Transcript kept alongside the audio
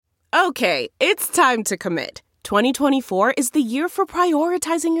Okay, it's time to commit. 2024 is the year for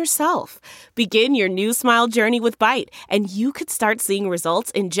prioritizing yourself. Begin your new smile journey with Byte, and you could start seeing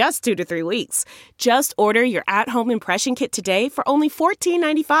results in just 2 to 3 weeks. Just order your at-home impression kit today for only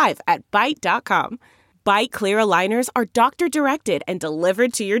 $14.95 at Byte.com. Byte Clear aligners are doctor-directed and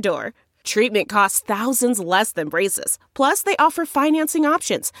delivered to your door. Treatment costs thousands less than braces. Plus, they offer financing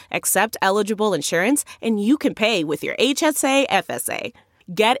options, accept eligible insurance, and you can pay with your HSA, FSA.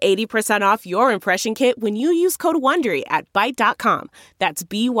 Get 80% off your impression kit when you use code WONDERY at Byte.com. That's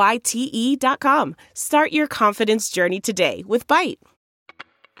BYTE.com. Start your confidence journey today with Byte.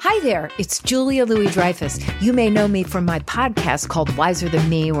 Hi there, it's Julia Louis-Dreyfus. You may know me from my podcast called Wiser Than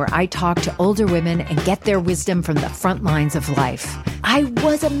Me, where I talk to older women and get their wisdom from the front lines of life. I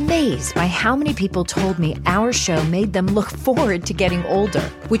was amazed by how many people told me our show made them look forward to getting older,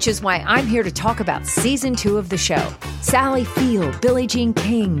 which is why I'm here to talk about season 2 of the show. Sally Field, Billie Jean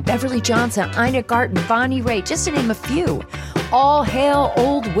King, Beverly Johnson, Ina Garten, Bonnie Raitt, just to name a few. All hail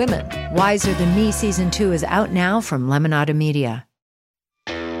old women. Wiser Than Me season 2 is out now from Lemonada Media.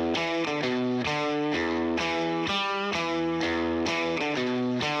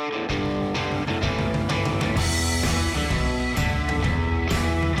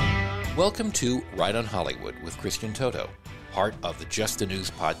 Welcome to Right on Hollywood with Christian Toto, part of the Just the News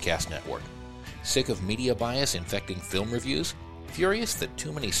podcast network. Sick of media bias infecting film reviews? Furious that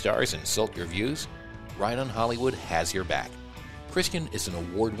too many stars insult your views? Right on Hollywood has your back. Christian is an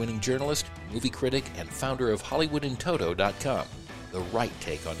award-winning journalist, movie critic, and founder of HollywoodandToto.com, the right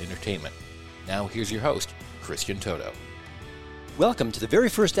take on entertainment. Now here's your host, Christian Toto. Welcome to the very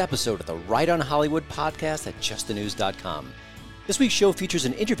first episode of the Right on Hollywood podcast at JustTheNews.com. This week's show features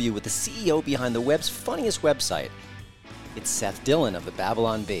an interview with the CEO behind the web's funniest website. It's Seth Dillon of the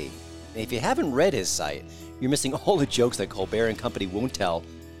Babylon Bee. And if you haven't read his site, you're missing all the jokes that Colbert and company won't tell,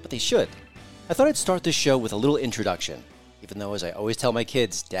 but they should. I thought I'd start this show with a little introduction, even though, as I always tell my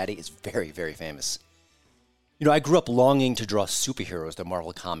kids, Daddy is very, very famous. You know, I grew up longing to draw superheroes the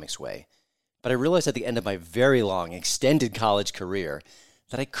Marvel Comics way, but I realized at the end of my very long, extended college career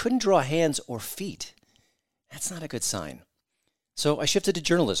that I couldn't draw hands or feet. That's not a good sign. So I shifted to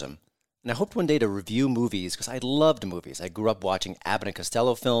journalism, and I hoped one day to review movies because I loved movies. I grew up watching Abbott and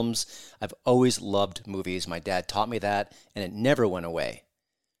Costello films. I've always loved movies. My dad taught me that, and it never went away.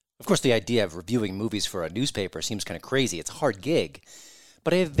 Of course, the idea of reviewing movies for a newspaper seems kind of crazy. It's a hard gig,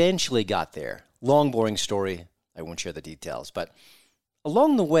 but I eventually got there. Long, boring story. I won't share the details, but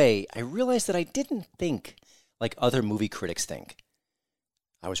along the way, I realized that I didn't think like other movie critics think.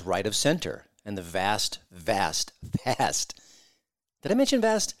 I was right of center, and the vast did I mention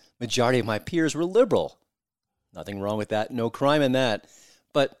vast? Majority of my peers were liberal. Nothing wrong with that, no crime in that.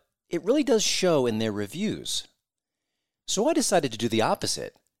 But it really does show in their reviews. So I decided to do the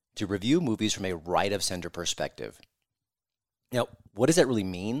opposite, to review movies from a right-of-center perspective. Now, what does that really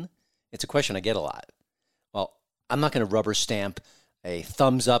mean? It's a question I get a lot. Well, I'm not going to rubber stamp a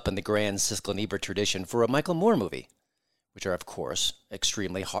thumbs up in the grand Siskel and Ebert tradition for a Michael Moore movie, which are, of course,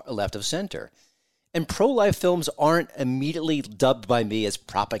 extremely left of center. And pro-life films aren't immediately dubbed by me as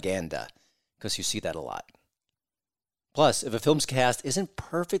propaganda, because you see that a lot. Plus, if a film's cast isn't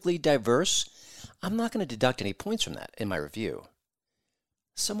perfectly diverse, I'm not going to deduct any points from that in my review.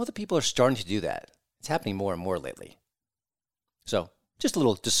 Some other people are starting to do that. It's happening more and more lately. So, just a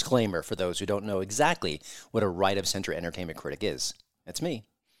little disclaimer for those who don't know exactly what a right-of-center entertainment critic is. That's me.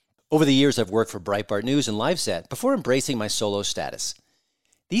 Over the years, I've worked for Breitbart News and LiveSet before embracing my solo status.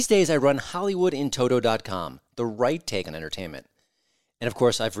 These days, I run HollywoodandToto.com, the right take on entertainment. And of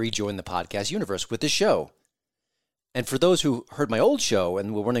course, I've rejoined the podcast universe with this show. And for those who heard my old show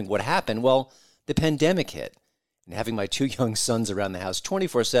and were wondering what happened, well, the pandemic hit. And having my 2 young sons around the house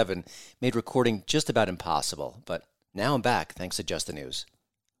 24/7 made recording just about impossible. But now I'm back, thanks to Just the News.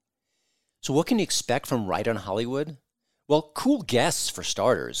 So what can you expect from Right on Hollywood? Well, cool guests for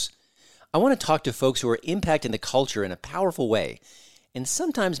starters. I want to talk to folks who are impacting the culture in a powerful way, and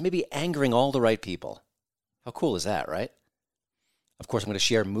sometimes maybe angering all the right people. How cool is that, right? Of course, I'm going to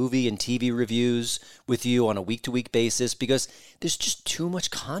share movie and TV reviews with you on a week-to-week basis because there's just too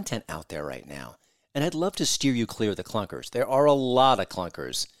much content out there right now. And I'd love to steer you clear of the clunkers. There are a lot of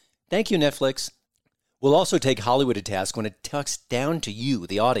clunkers. Thank you, Netflix. We'll also take Hollywood to task when it tucks down to you,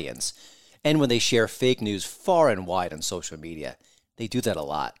 the audience, and when they share fake news far and wide on social media. They do that a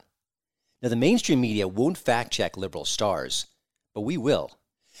lot. Now, the mainstream media won't fact-check liberal stars, but we will.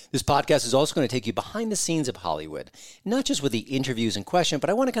 This podcast is also going to take you behind the scenes of Hollywood, not just with the interviews in question, but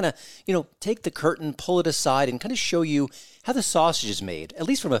I want to kind of, take the curtain, pull it aside, and kind of show you how the sausage is made, at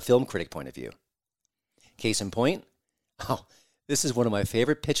least from a film critic point of view. Case in point, This is one of my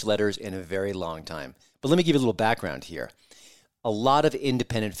favorite pitch letters in a very long time. But let me give you a little background here. A lot of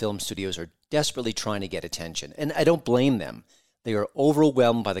independent film studios are desperately trying to get attention, and I don't blame them. They are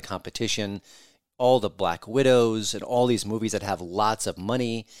overwhelmed by the competition, all the Black Widows, and all these movies that have lots of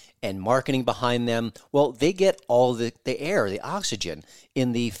money and marketing behind them. Well, they get all the air, the oxygen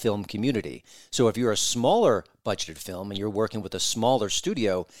in the film community. So if you're a smaller budgeted film and you're working with a smaller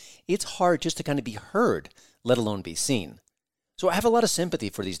studio, it's hard just to kind of be heard, let alone be seen. So I have a lot of sympathy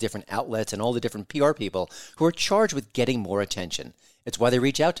for these different outlets and all the different PR people who are charged with getting more attention. It's why they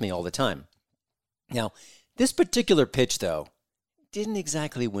reach out to me all the time. Now, this particular pitch, though, didn't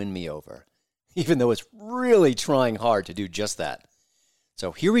exactly win me over, even though it's really trying hard to do just that.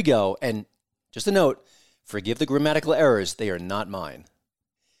 So here we go, and just a note, forgive the grammatical errors, they are not mine.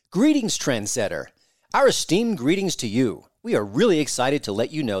 Greetings, trendsetter. Our esteemed greetings to you. We are really excited to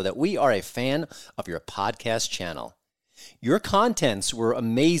let you know that we are a fan of your podcast channel. Your contents were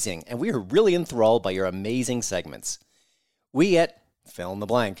amazing, and we are really enthralled by your amazing segments. We at Fill in the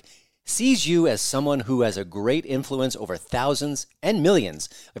Blank sees you as someone who has a great influence over thousands and millions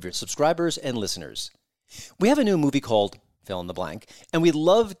of your subscribers and listeners. We have a new movie called Fill in the Blank, and we'd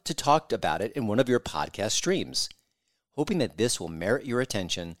love to talk about it in one of your podcast streams. Hoping that this will merit your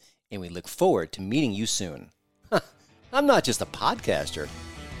attention, and we look forward to meeting you soon. I'm not just a podcaster,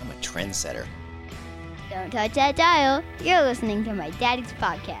 I'm a trendsetter. Don't touch that dial. You're listening to my daddy's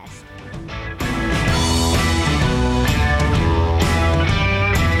podcast.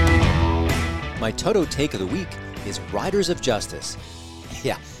 My Toto take of the week is Riders of Justice.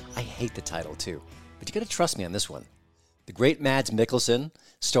 Yeah, I hate the title too, but you gotta trust me on this one. The great Mads Mikkelsen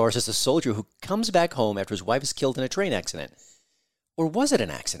stars as a soldier who comes back home after his wife is killed in a train accident. Or was it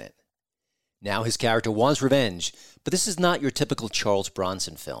an accident? Now his character wants revenge, but this is not your typical Charles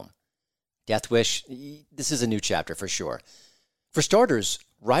Bronson film. Death Wish, this is a new chapter for sure. For starters,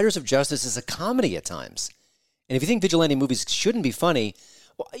 Riders of Justice is a comedy at times. And if you think vigilante movies shouldn't be funny,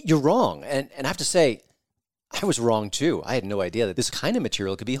 well, you're wrong. And I have to say, I was wrong too. I had no idea that this kind of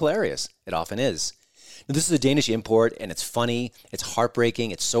material could be hilarious. It often is. Now, this is a Danish import, and it's funny, it's heartbreaking,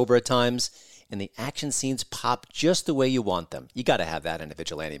 it's sober at times, and the action scenes pop just the way you want them. You got to have that in a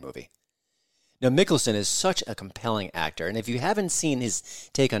vigilante movie. Now, Mikkelsen is such a compelling actor, and if you haven't seen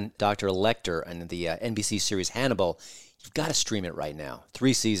his take on Dr. Lecter and the NBC series Hannibal, you've got to stream it right now.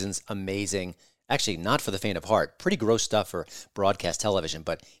 3 seasons, amazing. Actually, not for the faint of heart. Pretty gross stuff for broadcast television,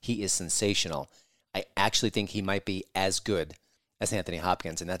 but he is sensational. I actually think he might be as good as Anthony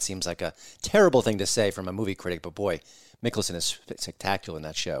Hopkins, and that seems like a terrible thing to say from a movie critic, but boy, Mikkelsen is spectacular in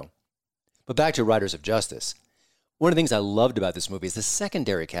that show. But back to Riders of Justice. One of the things I loved about this movie is the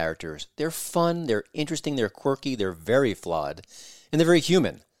secondary characters. They're fun, they're interesting, they're quirky, they're very flawed, and they're very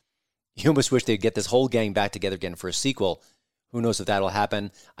human. You almost wish they'd get this whole gang back together again for a sequel. Who knows if that'll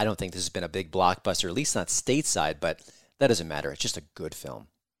happen? I don't think this has been a big blockbuster, at least not stateside, but that doesn't matter. It's just a good film.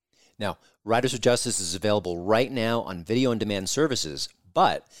 Now, Riders of Justice is available right now on video-on-demand services,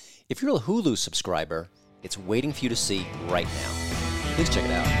 but if you're a Hulu subscriber, it's waiting for you to see right now. Please check it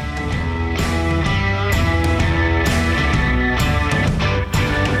out.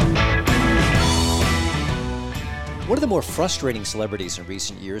 One of the more frustrating celebrities in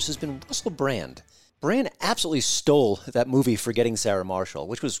recent years has been Russell Brand. Brand absolutely stole that movie Forgetting Sarah Marshall,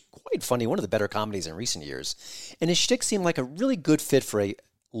 which was quite funny, one of the better comedies in recent years. And his shtick seemed like a really good fit for a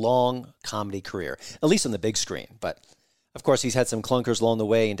long comedy career, at least on the big screen. But, of course, he's had some clunkers along the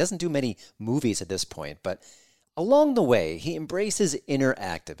way and doesn't do many movies at this point. But along the way, he embraces inner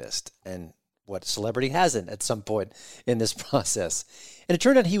activist, and what celebrity hasn't at some point in this process? And it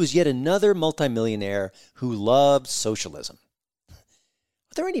turned out he was yet another multimillionaire who loved socialism.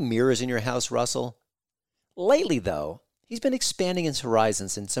 Are there any mirrors in your house, Russell? Lately, though, he's been expanding his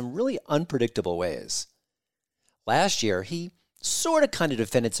horizons in some really unpredictable ways. Last year, he sort of kind of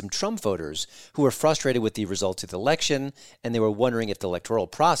defended some Trump voters who were frustrated with the results of the election, and they were wondering if the electoral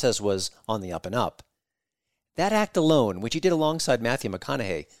process was on the up and up. That act alone, which he did alongside Matthew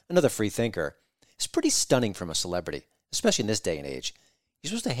McConaughey, another free thinker, is pretty stunning from a celebrity, especially in this day and age. You're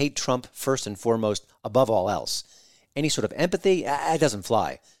supposed to hate Trump first and foremost, above all else. Any sort of empathy, it doesn't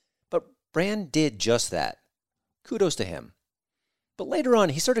fly. But Brand did just that. Kudos to him. But later on,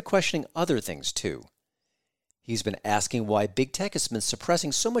 he started questioning other things too. He's been asking why big tech has been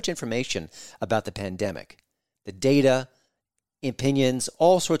suppressing so much information about the pandemic. The data, opinions,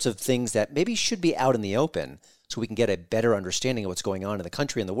 all sorts of things that maybe should be out in the open so we can get a better understanding of what's going on in the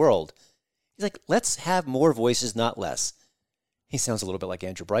country and the world. He's like, let's have more voices, not less. He sounds a little bit like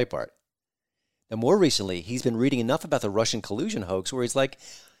Andrew Breitbart. Now, more recently, he's been reading enough about the Russian collusion hoax where he's like,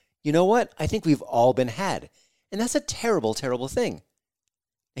 you know what? I think we've all been had. And that's a terrible, terrible thing.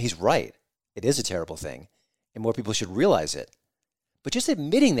 He's right. It is a terrible thing, and more people should realize it. But just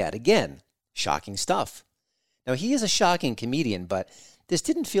admitting that, again, shocking stuff. Now, he is a shocking comedian, but this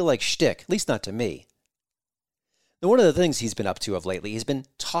didn't feel like shtick, at least not to me. Now, one of the things he's been up to of lately has been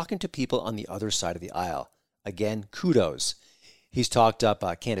talking to people on the other side of the aisle. Again, kudos. He's talked up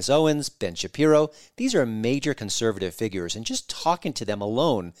Candace Owens, Ben Shapiro. These are major conservative figures, and just talking to them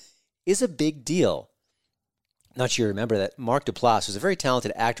alone is a big deal. Not sure you remember that Mark Duplass, who's a very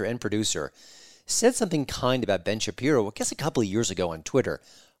talented actor and producer, said something kind about Ben Shapiro, I guess a couple of years ago on Twitter.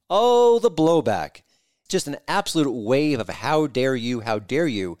 Oh, the blowback. Just an absolute wave of how dare you, how dare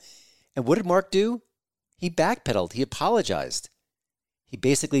you. And what did Mark do? He backpedaled. He apologized. He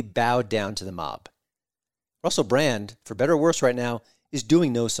basically bowed down to the mob. Russell Brand, for better or worse right now, is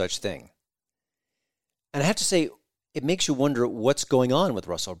doing no such thing. And I have to say, it makes you wonder what's going on with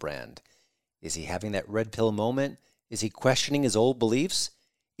Russell Brand. Is he having that red pill moment? Is he questioning his old beliefs?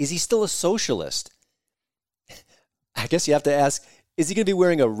 Is he still a socialist? I guess you have to ask, is he going to be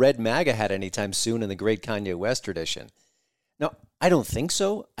wearing a red MAGA hat anytime soon in the great Kanye West tradition? Now, I don't think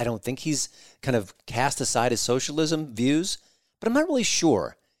so. I don't think he's kind of cast aside his socialism views, but I'm not really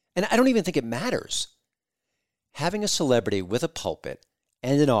sure. And I don't even think it matters. Having a celebrity with a pulpit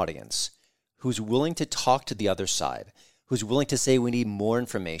and an audience who's willing to talk to the other side, who's willing to say we need more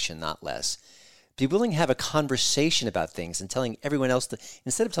information, not less, be willing to have a conversation about things and telling everyone else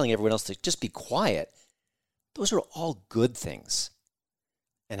instead of telling everyone else to just be quiet, those are all good things.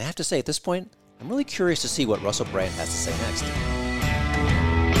 And I have to say, at this point, I'm really curious to see what Russell Brand has to say next.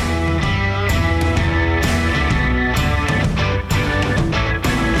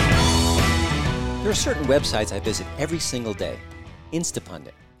 There are certain websites I visit every single day.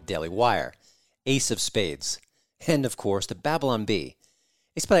 Instapundit, Daily Wire, Ace of Spades, and of course, the Babylon Bee.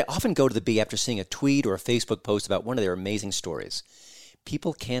 But I often go to the Bee after seeing a tweet or a Facebook post about one of their amazing stories.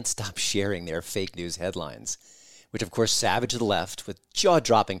 People can't stop sharing their fake news headlines, which of course savage the left with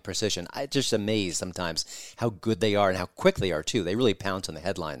jaw-dropping precision. I'm just amazed sometimes how good they are and how quick they are too. They really pounce on the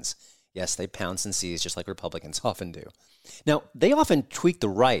headlines. Yes, they pounce and seize just like Republicans often do. Now, they often tweak the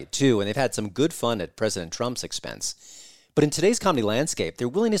right too, and they've had some good fun at President Trump's expense. But in today's comedy landscape, their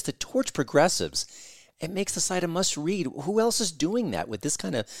willingness to torch progressives, it makes the site a must-read. Who else is doing that with this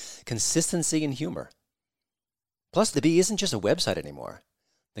kind of consistency and humor? Plus, the Bee isn't just a website anymore.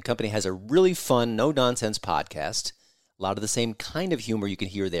 The company has a really fun, no-nonsense podcast, a lot of the same kind of humor you can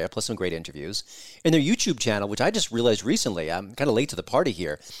hear there, plus some great interviews. And their YouTube channel, which I just realized recently, I'm kind of late to the party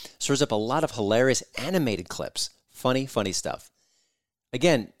here, serves up a lot of hilarious animated clips. Funny, funny stuff.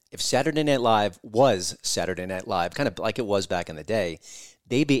 Again, if Saturday Night Live was Saturday Night Live, kind of like it was back in the day,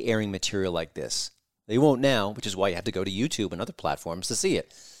 they'd be airing material like this. They won't now, which is why you have to go to YouTube and other platforms to see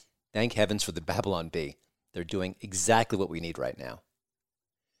it. Thank heavens for the Babylon Bee. They're doing exactly what we need right now.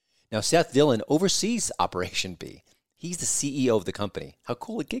 Now, Seth Dillon oversees Operation Bee. He's the CEO of the company. How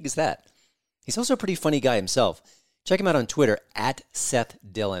cool a gig is that? He's also a pretty funny guy himself. Check him out on Twitter,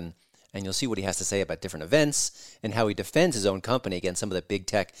 @SethDillon, and you'll see what he has to say about different events and how he defends his own company against some of the big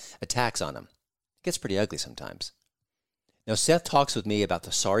tech attacks on him. It gets pretty ugly sometimes. Now, Seth talks with me about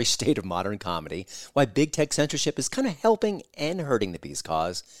the sorry state of modern comedy, why big tech censorship is kind of helping and hurting the Bee's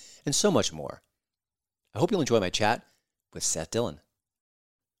cause, and so much more. I hope you'll enjoy my chat with Seth Dillon.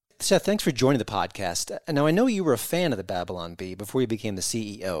 Seth, thanks for joining the podcast. Now, I know you were a fan of the Babylon Bee before you became the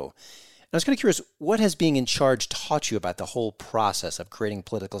CEO. And I was kind of curious, what has being in charge taught you about the whole process of creating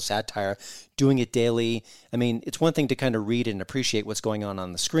political satire, doing it daily? I mean, it's one thing to kind of read and appreciate what's going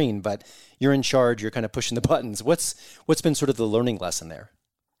on the screen, but you're in charge, you're kind of pushing the buttons. What's been sort of the learning lesson there?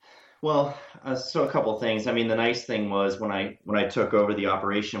 Well, so a couple of things. I mean, the nice thing was when I took over the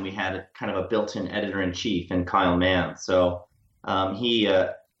operation, we had kind of a built-in editor-in-chief in Kyle Mann. So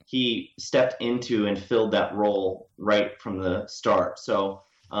he stepped into and filled that role right from the start. So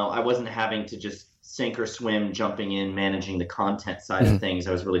I wasn't having to just sink or swim, jumping in, managing the content side of things.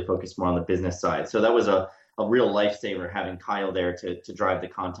 I was really focused more on the business side. So that was a real lifesaver having Kyle there to drive the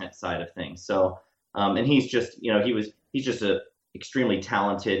content side of things. So and he's just, he's just a extremely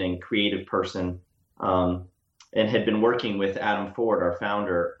talented and creative person, and had been working with Adam Ford, our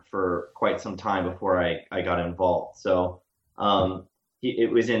founder, for quite some time before I got involved. So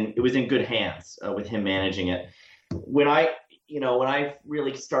it was in good hands with him managing it. When I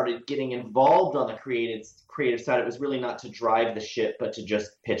really started getting involved on the creative side, it was really not to drive the ship, but to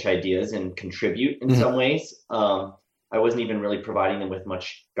just pitch ideas and contribute in some ways. I wasn't even really providing them with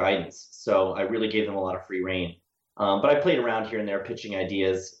much guidance, so I really gave them a lot of free rein. But I played around here and there pitching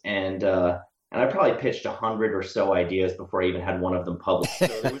ideas, and And I probably pitched 100 or so ideas before I even had one of them published. So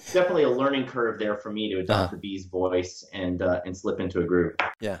there was definitely a learning curve there for me to adopt the bee's voice and slip into a groove.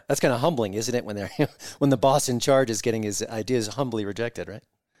 Yeah, that's kind of humbling, isn't it? When the boss in charge is getting his ideas humbly rejected, right?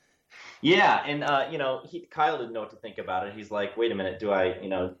 Yeah, and Kyle didn't know what to think about it. He's like, "Wait a minute,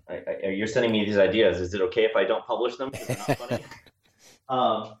 you're sending me these ideas. Is it okay if I don't publish them because they're not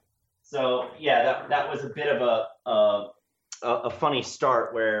funny?" So yeah, that was a bit of a funny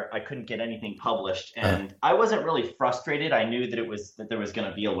start where I couldn't get anything published, and I wasn't really frustrated. I knew that there was going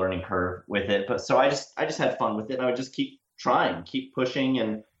to be a learning curve with it, but so I just had fun with it. And I would just keep trying, keep pushing,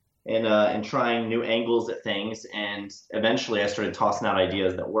 and trying new angles at things, and eventually I started tossing out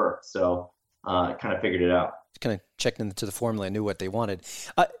ideas that worked. So I kind of figured it out. Kind of checked into the formula, knew what they wanted.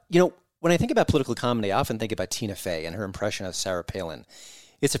 When I think about political comedy, I often think about Tina Fey and her impression of Sarah Palin.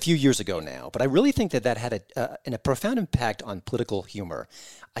 It's a few years ago now, but I really think that had a profound impact on political humor.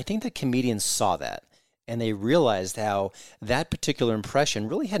 I think that comedians saw that, and they realized how that particular impression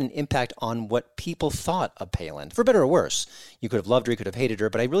really had an impact on what people thought of Palin, for better or worse. You could have loved her, you could have hated her,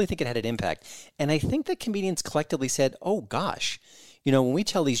 but I really think it had an impact. And I think that comedians collectively said, oh gosh, when we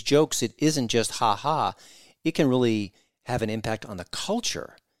tell these jokes, it isn't just ha-ha, it can really have an impact on the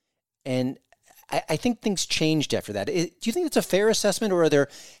culture. And I think things changed after that. Do you think it's a fair assessment, or have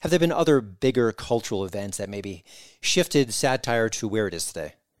there been other bigger cultural events that maybe shifted satire to where it is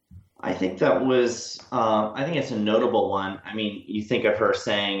today? I think that was. I think it's a notable one. I mean, you think of her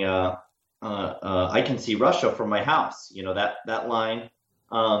saying, "I can see Russia from my house." That line,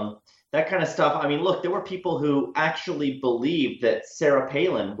 that kind of stuff. I mean, look, there were people who actually believed that Sarah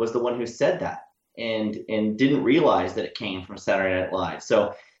Palin was the one who said that, and didn't realize that it came from Saturday Night Live.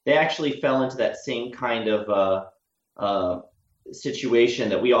 So they actually fell into that same kind of situation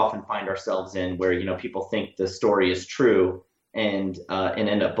that we often find ourselves in, where people think the story is true and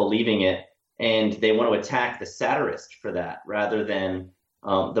end up believing it, and they want to attack the satirist for that rather than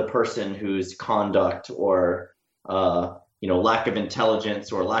the person whose conduct or lack of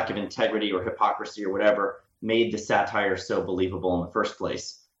intelligence or lack of integrity or hypocrisy or whatever made the satire so believable in the first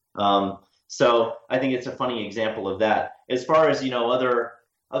place. So I think it's a funny example of that. As far as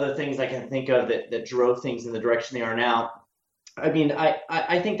other things I can think of that drove things in the direction they are now. I mean,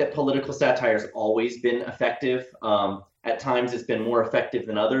 I think that political satire has always been effective. At times it's been more effective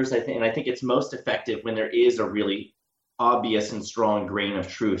than others. I think it's most effective when there is a really obvious and strong grain of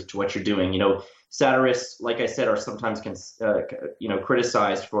truth to what you're doing. Satirists, like I said, are sometimes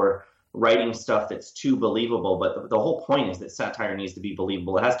criticized for writing stuff that's too believable, but the whole point is that satire needs to be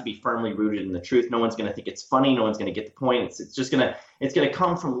believable. It has to be firmly rooted in the truth. No one's going to think it's funny. No one's going to get the point. It's going to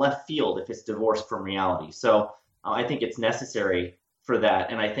come from left field if it's divorced from reality. So I think it's necessary for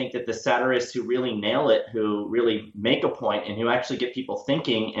that. And I think that the satirists who really nail it, who really make a point and who actually get people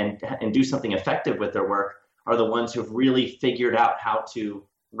thinking and do something effective with their work, are the ones who've really figured out how to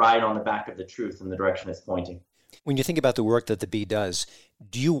ride on the back of the truth in the direction it's pointing. When you think about the work that the Bee does,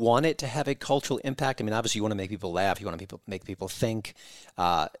 do you want it to have a cultural impact? I mean, obviously you want to make people laugh, you want to make people think,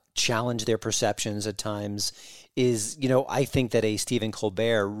 challenge their perceptions at times. I think that a Stephen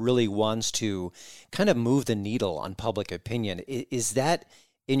Colbert really wants to kind of move the needle on public opinion. Is that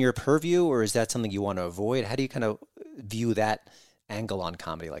in your purview, or is that something you want to avoid? How do you kind of view that angle on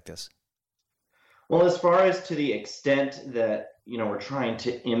comedy like this? Well, as far as to the extent that, we're trying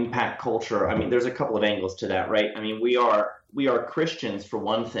to impact culture, I mean, there's a couple of angles to that, right? I mean, we are Christians for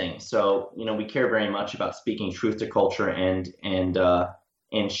one thing. So, we care very much about speaking truth to culture and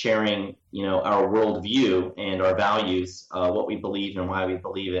sharing, our worldview and our values, what we believe and why we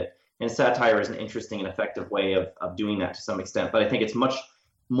believe it. And satire is an interesting and effective way of doing that to some extent. But I think it's much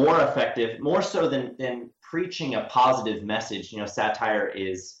more effective, more so than preaching a positive message. Satire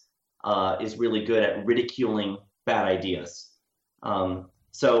is really good at ridiculing bad ideas.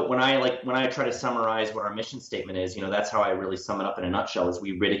 So when I try to summarize what our mission statement is, that's how I really sum it up in a nutshell, is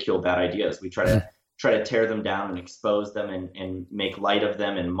we ridicule bad ideas. We try to tear them down and expose them and make light of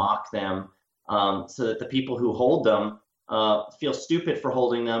them and mock them, so that the people who hold them feel stupid for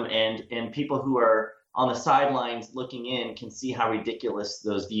holding them, and people who are on the sidelines looking in can see how ridiculous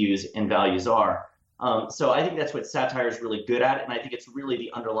those views and values are. So I think that's what satire is really good at, and I think it's really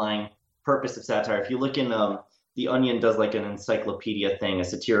the underlying purpose of satire. If you look in The Onion does like an encyclopedia thing, a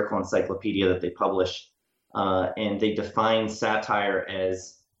satirical encyclopedia that they publish, and they define satire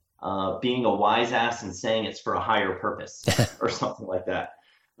as being a wise ass and saying it's for a higher purpose or something like that.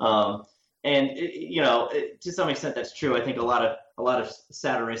 To some extent that's true. I think a lot of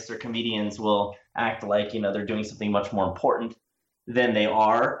satirists or comedians will act like, they're doing something much more important than they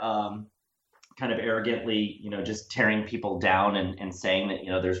are. kind of arrogantly, just tearing people down and saying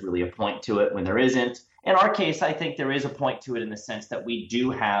that, there's really a point to it when there isn't. In our case, I think there is a point to it in the sense that we do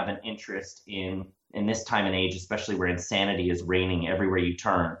have an interest in this time and age, especially where insanity is reigning everywhere you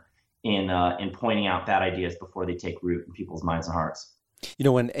turn, in pointing out bad ideas before they take root in people's minds and hearts.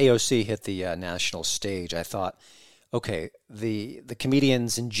 When AOC hit the national stage, I thought, okay, the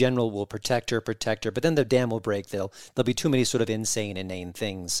comedians in general will protect her, but then the dam will break. There'll be too many sort of insane, inane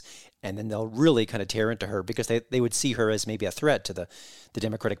things, and then they'll really kind of tear into her because they would see her as maybe a threat to the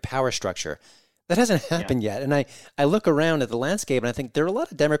Democratic power structure. That hasn't happened yet. And I look around at the landscape and I think there are a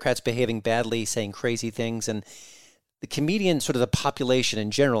lot of Democrats behaving badly, saying crazy things, and the comedian, sort of the population in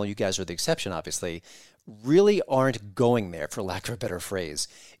general, you guys are the exception, obviously, really aren't going there, for lack of a better phrase.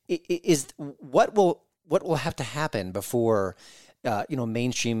 What will have to happen before,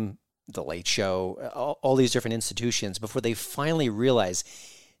 mainstream, The Late Show, all these different institutions, before they finally realize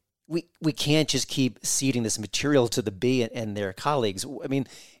we can't just keep seeding this material to the B and their colleagues? I mean,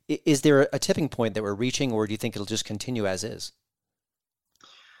 is there a tipping point that we're reaching, or do you think it'll just continue as is?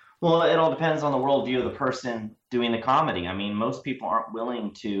 Well, it all depends on the worldview of the person doing the comedy. I mean, most people aren't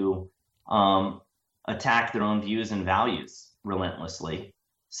willing to attack their own views and values relentlessly.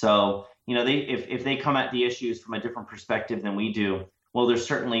 So, if they come at the issues from a different perspective than we do, well, there's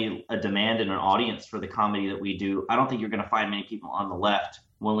certainly a demand and an audience for the comedy that we do. I don't think you're going to find many people on the left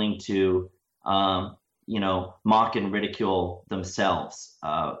willing to, mock and ridicule themselves.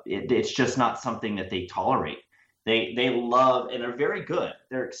 It's just not something that they tolerate. They love, and they're very good.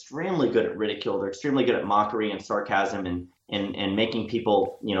 They're extremely good at ridicule. They're extremely good at mockery and sarcasm and making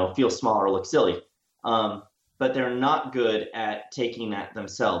people, feel small or look silly. But they're not good at taking that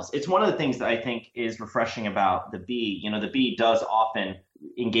themselves. It's one of the things that I think is refreshing about the B. The B does often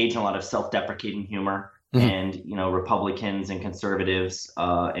engage in a lot of self-deprecating humor. Mm-hmm. And, Republicans and conservatives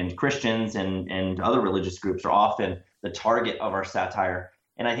and Christians and other religious groups are often the target of our satire.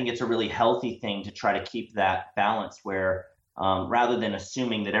 And I think it's a really healthy thing to try to keep that balance where rather than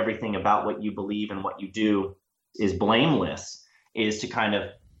assuming that everything about what you believe and what you do is blameless, is to kind of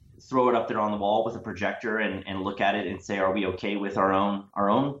throw it up there on the wall with a projector and look at it and say, are we okay with our own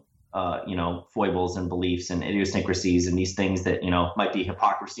foibles and beliefs and idiosyncrasies and these things that, might be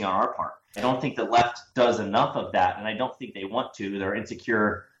hypocrisy on our part. I don't think the left does enough of that, and I don't think they want to. They're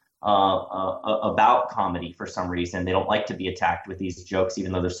insecure about comedy for some reason. They don't like to be attacked with these jokes,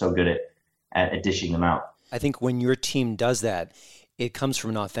 even though they're so good at dishing them out. I think when your team does that, it comes from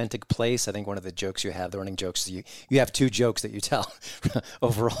an authentic place. I think one of the jokes you have, the running jokes, is you have two jokes that you tell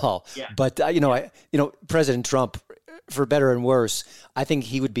overall. Yeah. But President Trump, for better and worse, I think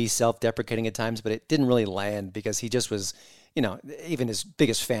he would be self-deprecating at times, but it didn't really land because he just was, even his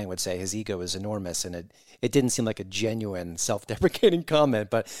biggest fan would say his ego is enormous, and it didn't seem like a genuine self-deprecating comment.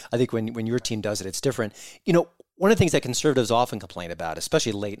 But I think when your team does it, it's different. One of the things that conservatives often complain about,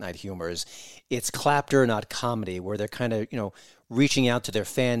 especially late night humor, is it's clapter, not comedy, where they're kind of, reaching out to their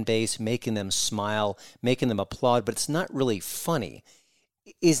fan base, making them smile, making them applaud, but it's not really funny.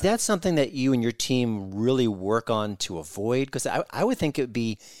 Is that something that you and your team really work on to avoid? Because I would think it would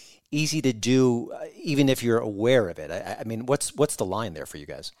be easy to do, even if you're aware of it. I mean, what's the line there for you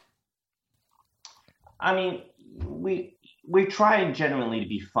guys? I mean, we try genuinely to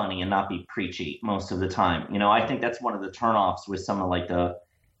be funny and not be preachy most of the time. I think that's one of the turnoffs with some of like the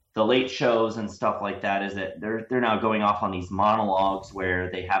late shows and stuff like that, is that they're now going off on these monologues where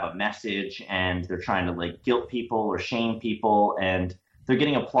they have a message and they're trying to like guilt people or shame people, and they're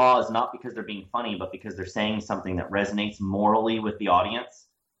getting applause not because they're being funny, but because they're saying something that resonates morally with the audience.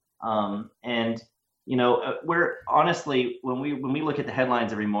 We're honestly, when we look at the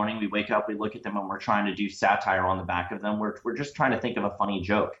headlines every morning, we wake up, we look at them, and we're trying to do satire on the back of them. We're just trying to think of a funny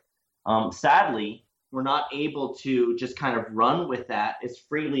joke. Sadly, we're not able to just kind of run with that as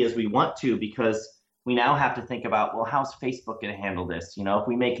freely as we want to, because we now have to think about, well, how's Facebook going to handle this? If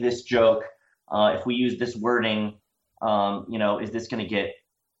we make this joke, if we use this wording, is this going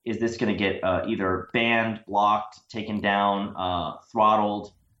to get either banned, blocked, taken down,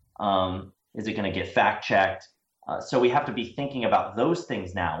 throttled? Is it going to get fact checked? So we have to be thinking about those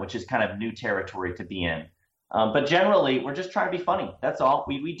things now, which is kind of new territory to be in. But generally, we're just trying to be funny. That's all.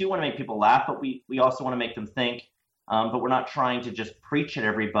 We do want to make people laugh, but we also want to make them think. But we're not trying to just preach at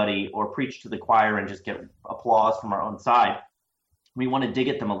everybody or preach to the choir and just get applause from our own side. We want to dig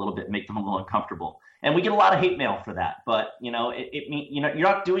at them a little bit, make them a little uncomfortable. And we get a lot of hate mail for that. But, you're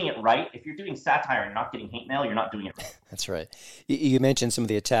not doing it right. If you're doing satire and not getting hate mail, you're not doing it right. That's right. You mentioned some of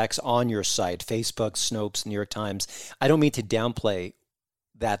the attacks on your site, Facebook, Snopes, New York Times. I don't mean to downplay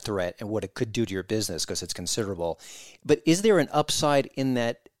that threat and what it could do to your business, because it's considerable. But is there an upside in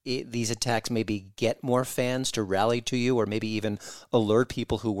that these attacks maybe get more fans to rally to you, or maybe even alert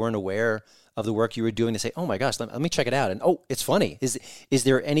people who weren't aware of the work you were doing to say, oh my gosh, let me check it out. And oh, it's funny. Is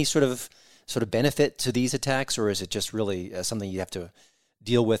there any sort of benefit to these attacks, or is it just really something you have to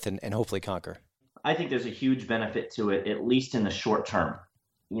deal with and hopefully conquer? I think there's a huge benefit to it, at least in the short term.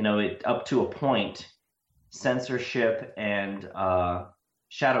 Up to a point, censorship and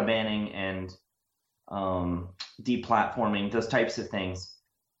shadow banning and deplatforming, those types of things,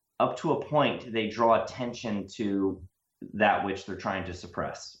 up to a point, they draw attention to that which they're trying to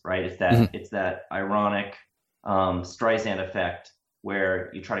suppress, right? It's that ironic Streisand effect where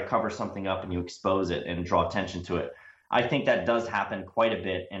you try to cover something up and you expose it and draw attention to it. I think that does happen quite a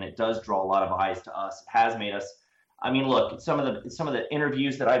bit, and it does draw a lot of eyes to us. It has made us. I mean, look, some of the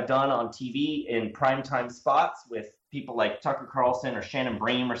interviews that I've done on TV in primetime spots with people like Tucker Carlson or Shannon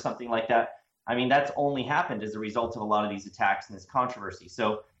Bream or something like that. I mean, that's only happened as a result of a lot of these attacks and this controversy.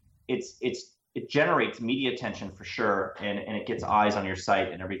 So it generates media attention for sure, and it gets eyes on your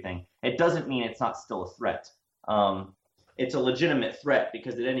site and everything. It doesn't mean it's not still a threat. It's a legitimate threat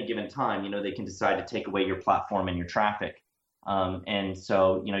because at any given time, they can decide to take away your platform and your traffic. And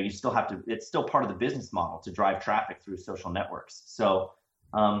so, you still have to, it's still part of the business model to drive traffic through social networks. So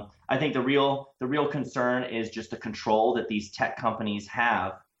I think the real concern is just the control that these tech companies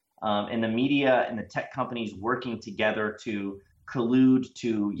have, and the media and the tech companies working together to collude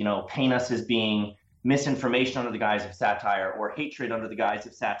to, paint us as being misinformation under the guise of satire or hatred under the guise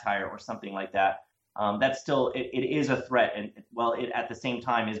of satire or something like that. That's still, it is a threat. And while it at the same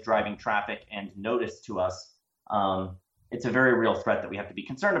time is driving traffic and notice to us, it's a very real threat that we have to be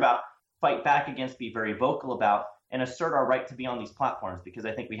concerned about, fight back against, be very vocal about, and assert our right to be on these platforms, because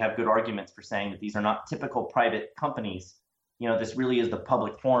I think we have good arguments for saying that these are not typical private companies. This really is the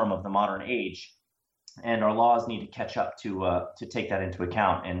public forum of the modern age, and our laws need to catch up to take that into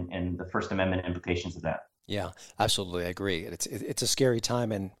account and the First Amendment implications of that. Yeah, absolutely. I agree. It's a scary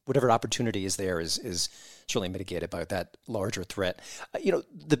time, and whatever opportunity is there is certainly mitigated by that larger threat.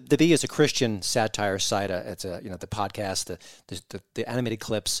 The Bee is a Christian satire site. It's the podcast, the animated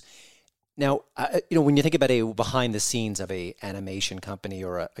clips. Now, when you think about a behind the scenes of a animation company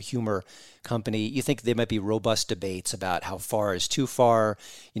or a humor company, you think there might be robust debates about how far is too far.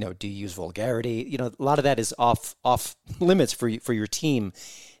 Do you use vulgarity? A lot of that is off limits for your team.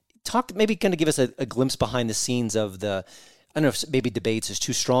 Maybe kind of give us a glimpse behind the scenes of I don't know if maybe debates is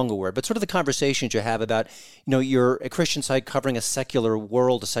too strong a word, but sort of the conversations you have about, you're a Christian site covering a secular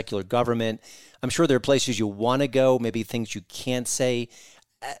world, a secular government. I'm sure there are places you want to go, maybe things you can't say.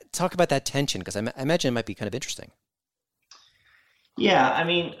 Talk about that tension, because I imagine it might be kind of interesting. Yeah, I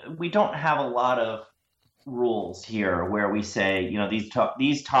mean, we don't have a lot of rules here where we say,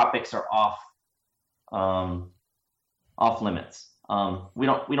 these topics are off limits. We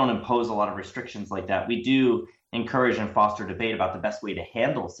don't impose a lot of restrictions like that. We do encourage and foster debate about the best way to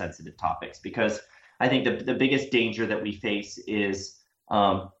handle sensitive topics, because I think the biggest danger that we face is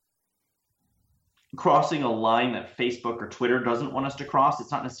crossing a line that Facebook or Twitter doesn't want us to cross.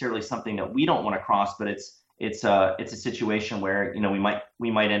 It's not necessarily something that we don't want to cross, but it's a situation where we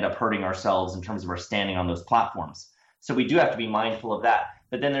might end up hurting ourselves in terms of our standing on those platforms. So we do have to be mindful of that.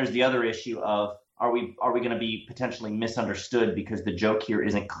 But then there's the other issue of, are we going to be potentially misunderstood because the joke here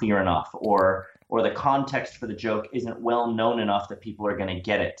isn't clear enough, or the context for the joke isn't well known enough that people are going to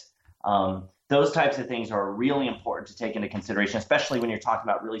get it? Those types of things are really important to take into consideration, especially when you're talking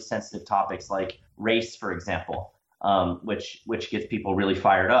about really sensitive topics like race, for example, which gets people really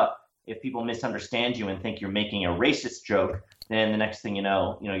fired up. If people misunderstand you and think you're making a racist joke, then the next thing you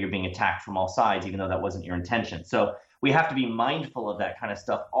know, you're being attacked from all sides, even though that wasn't your intention. So we have to be mindful of that kind of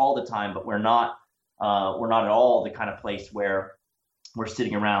stuff all the time, but we're not at all the kind of place where we're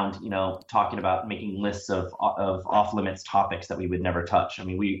sitting around, talking about making lists of off limits topics that we would never touch. I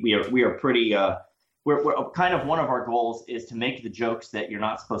mean, we are pretty. We're kind of, one of our goals is to make the jokes that you're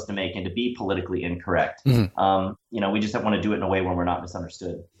not supposed to make and to be politically incorrect. Mm-hmm. We just want to do it in a way where we're not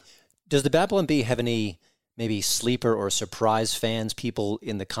misunderstood. Does the Babylon Bee have any maybe sleeper or surprise fans, people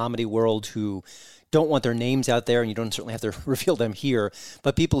in the comedy world who don't want their names out there, and you don't certainly have to reveal them here,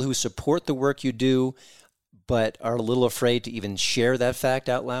 but people who support the work you do, but are a little afraid to even share that fact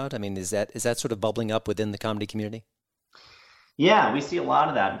out loud? I mean, is that sort of bubbling up within the comedy community? Yeah, we see a lot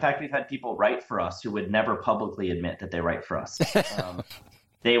of that. In fact, we've had people write for us who would never publicly admit that they write for us.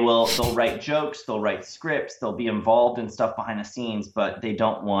 They'll write jokes, they'll write scripts, they'll be involved in stuff behind the scenes, but they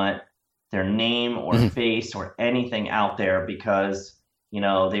don't want their name or face or anything out there because,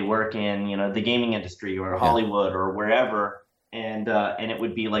 they work in, the gaming industry or Hollywood or wherever. and it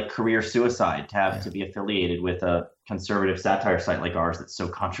would be like career suicide to have to be affiliated with a conservative satire site like ours that's so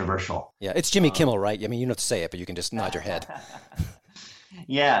controversial. Yeah, it's Jimmy Kimmel, right? I mean, you don't have to say it, but you can just nod your head.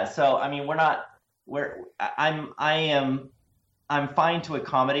 Yeah, so I mean, I'm fine to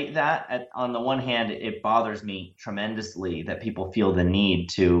accommodate that. On the one hand, it bothers me tremendously that people feel the need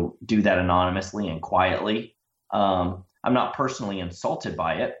to do that anonymously and quietly. I'm not personally insulted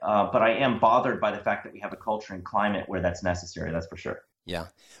by it, but I am bothered by the fact that we have a culture and climate where that's necessary. That's for sure. Yeah.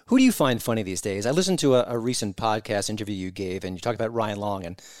 Who do you find funny these days? I listened to a recent podcast interview you gave, and you talked about Ryan Long,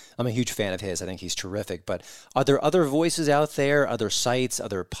 and I'm a huge fan of his. I think he's terrific. But are there other voices out there, other sites,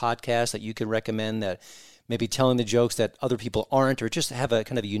 other podcasts that you can recommend that maybe telling the jokes that other people aren't, or just have a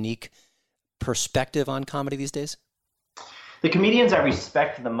kind of a unique perspective on comedy these days? The comedians I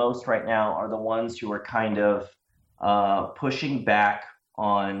respect the most right now are the ones who are kind of pushing back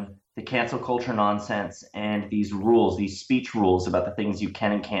on the cancel culture nonsense and these rules, these speech rules about the things you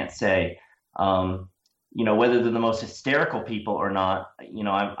can and can't say. Whether they're the most hysterical people or not,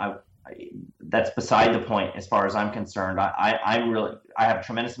 that's beside the point as far as I'm concerned. I have a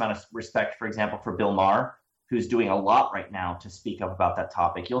tremendous amount of respect, for example, for Bill Maher, who's doing a lot right now to speak up about that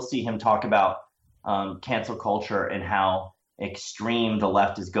topic. You'll see him talk about cancel culture and how extreme the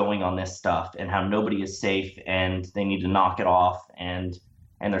left is going on this stuff and how nobody is safe and they need to knock it off. And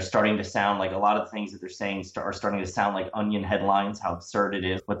they're starting to sound like a lot of the things that they're saying are starting to sound like Onion headlines, how absurd it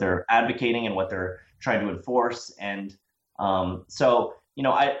is, what they're advocating and what they're trying to enforce. And so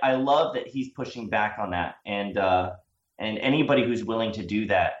I love that he's pushing back on that. And anybody who's willing to do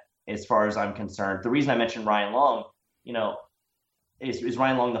that, as far as I'm concerned. The reason I mentioned Ryan Long, is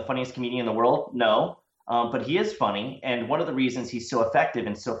Ryan Long the funniest comedian in the world? No. But he is funny. And one of the reasons he's so effective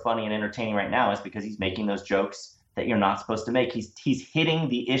and so funny and entertaining right now is because he's making those jokes that you're not supposed to make. He's hitting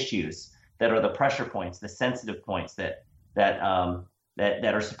the issues that are the pressure points, the sensitive points that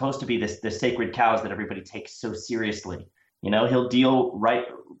are supposed to be the sacred cows that everybody takes so seriously. He'll deal right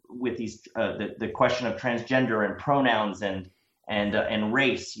with these the question of transgender and pronouns and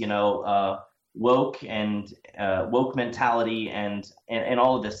race, woke and woke mentality and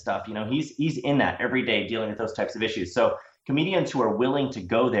all of this stuff. He's in that every day dealing with those types of issues. So comedians who are willing to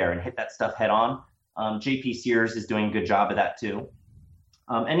go there and hit that stuff head on, JP Sears is doing a good job of that too.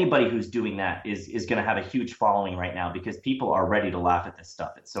 Anybody who's doing that is going to have a huge following right now because people are ready to laugh at this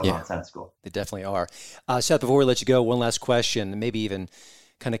stuff. It's so nonsensical. They definitely are. Seth, before we let you go, one last question, maybe even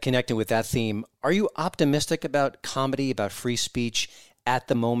kind of connecting with that theme. Are you optimistic about comedy, about free speech at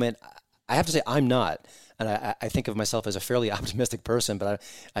the moment? I have to say I'm not. And I think of myself as a fairly optimistic person, but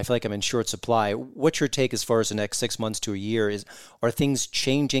I feel like I'm in short supply. What's your take as far as the next 6 months to a year? Are things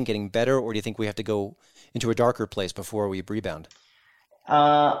changing, getting better, or do you think we have to go into a darker place before we rebound?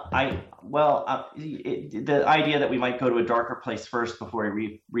 The idea that we might go to a darker place first before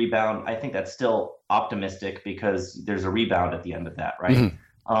we rebound, I think that's still optimistic because there's a rebound at the end of that, right?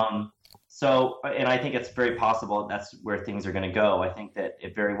 Mm-hmm. And I think it's very possible that's where things are going to go. I think that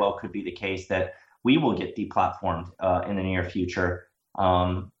it very well could be the case that we will get deplatformed in the near future,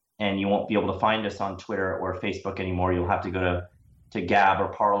 and you won't be able to find us on Twitter or Facebook anymore. You'll have to go to Gab or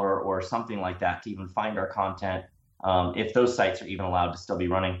Parler or something like that to even find our content, if those sites are even allowed to still be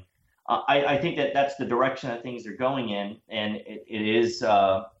running. I think that that's the direction that things are going in, and it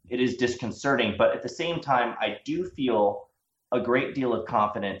is disconcerting. But at the same time, I do feel a great deal of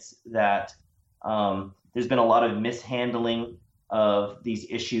confidence that there's been a lot of mishandling of these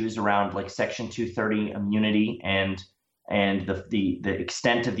issues around like Section 230 immunity and the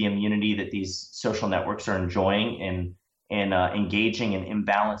extent of the immunity that these social networks are enjoying and engaging in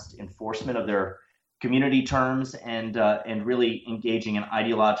imbalanced enforcement of their community terms and really engaging in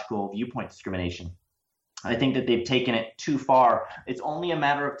ideological viewpoint discrimination. I think that they've taken it too far. It's only a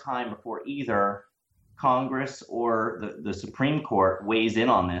matter of time before either Congress or the Supreme Court weighs in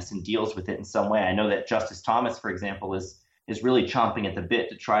on this and deals with it in some way. I know that Justice Thomas, for example, is really chomping at the bit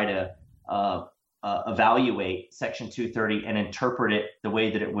to try to evaluate Section 230 and interpret it the way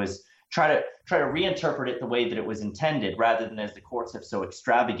that it was, try to reinterpret it the way that it was intended, rather than as the courts have so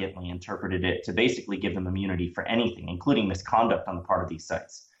extravagantly interpreted it to basically give them immunity for anything, including misconduct on the part of these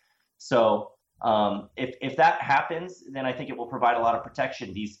sites. So if that happens, then I think it will provide a lot of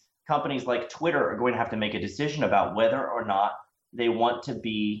protection. These companies like Twitter are going to have to make a decision about whether or not they want to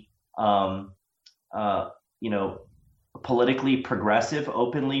be, politically progressive,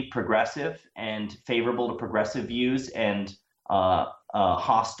 openly progressive, and favorable to progressive views and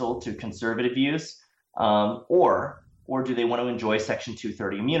hostile to conservative views, or do they want to enjoy Section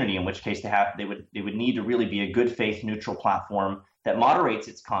 230 immunity? In which case, they would need to really be a good faith, neutral platform that moderates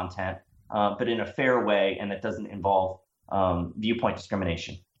its content, but in a fair way and that doesn't involve viewpoint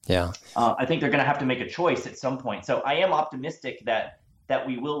discrimination. Yeah. I think they're going to have to make a choice at some point. So I am optimistic that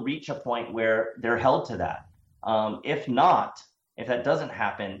we will reach a point where they're held to that. If that doesn't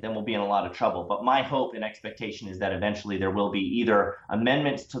happen, then we'll be in a lot of trouble. But my hope and expectation is that eventually there will be either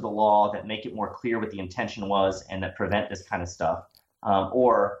amendments to the law that make it more clear what the intention was and that prevent this kind of stuff,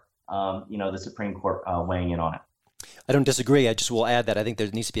 or the Supreme Court weighing in on it. I don't disagree. I just will add that I think there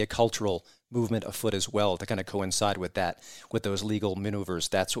needs to be a cultural movement afoot as well to kind of coincide with that, with those legal maneuvers.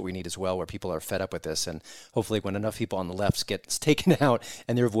 That's what we need as well, where people are fed up with this. And hopefully when enough people on the left get taken out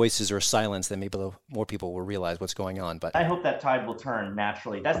and their voices are silenced, then maybe more people will realize what's going on. But I hope that tide will turn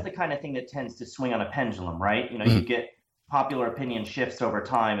naturally. That's the kind of thing that tends to swing on a pendulum, right? You get popular opinion shifts over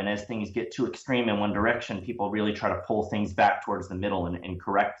time, and as things get too extreme in one direction, people really try to pull things back towards the middle and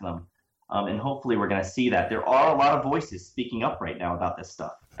correct them. And hopefully we're going to see that. There are a lot of voices speaking up right now about this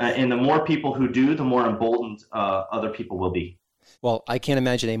stuff. And the more people who do, the more emboldened other people will be. Well, I can't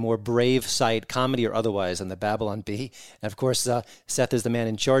imagine a more brave site, comedy or otherwise, than the Babylon Bee. And of course, Seth is the man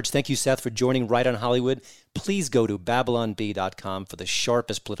in charge. Thank you, Seth, for joining Right on Hollywood. Please go to babylonbee.com for the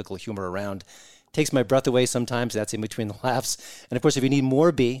sharpest political humor around. Takes my breath away sometimes. That's in between the laughs. And of course, if you need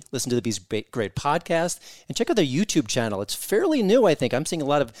more Bee, listen to the Bee's great podcast and check out their YouTube channel. It's fairly new, I think. I'm seeing a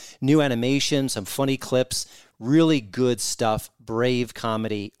lot of new animation, some funny clips, really good stuff, brave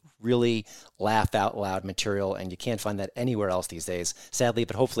comedy, really laugh out loud material, and you can't find that anywhere else these days, sadly.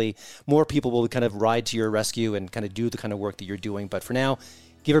 But hopefully more people will kind of ride to your rescue and kind of do the kind of work that you're doing. But for now,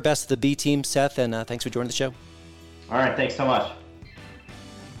 give our best to the Bee team, Seth, and thanks for joining the show. All right, thanks so much.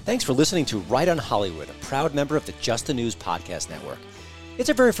 Thanks for listening to Right on Hollywood, a proud member of the Just the News Podcast Network. It's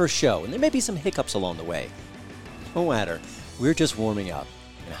our very first show, and there may be some hiccups along the way. No matter, we're just warming up.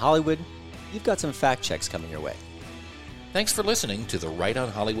 In Hollywood, you've got some fact checks coming your way. Thanks for listening to the Right on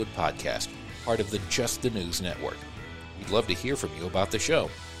Hollywood podcast, part of the Just the News Network. We'd love to hear from you about the show.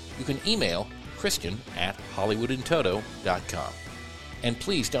 You can email Christian@HollywoodInToto.com. And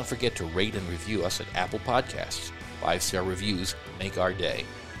please don't forget to rate and review us at Apple Podcasts. 5-star reviews make our day.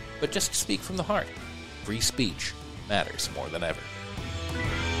 But just speak from the heart. Free speech matters more than ever.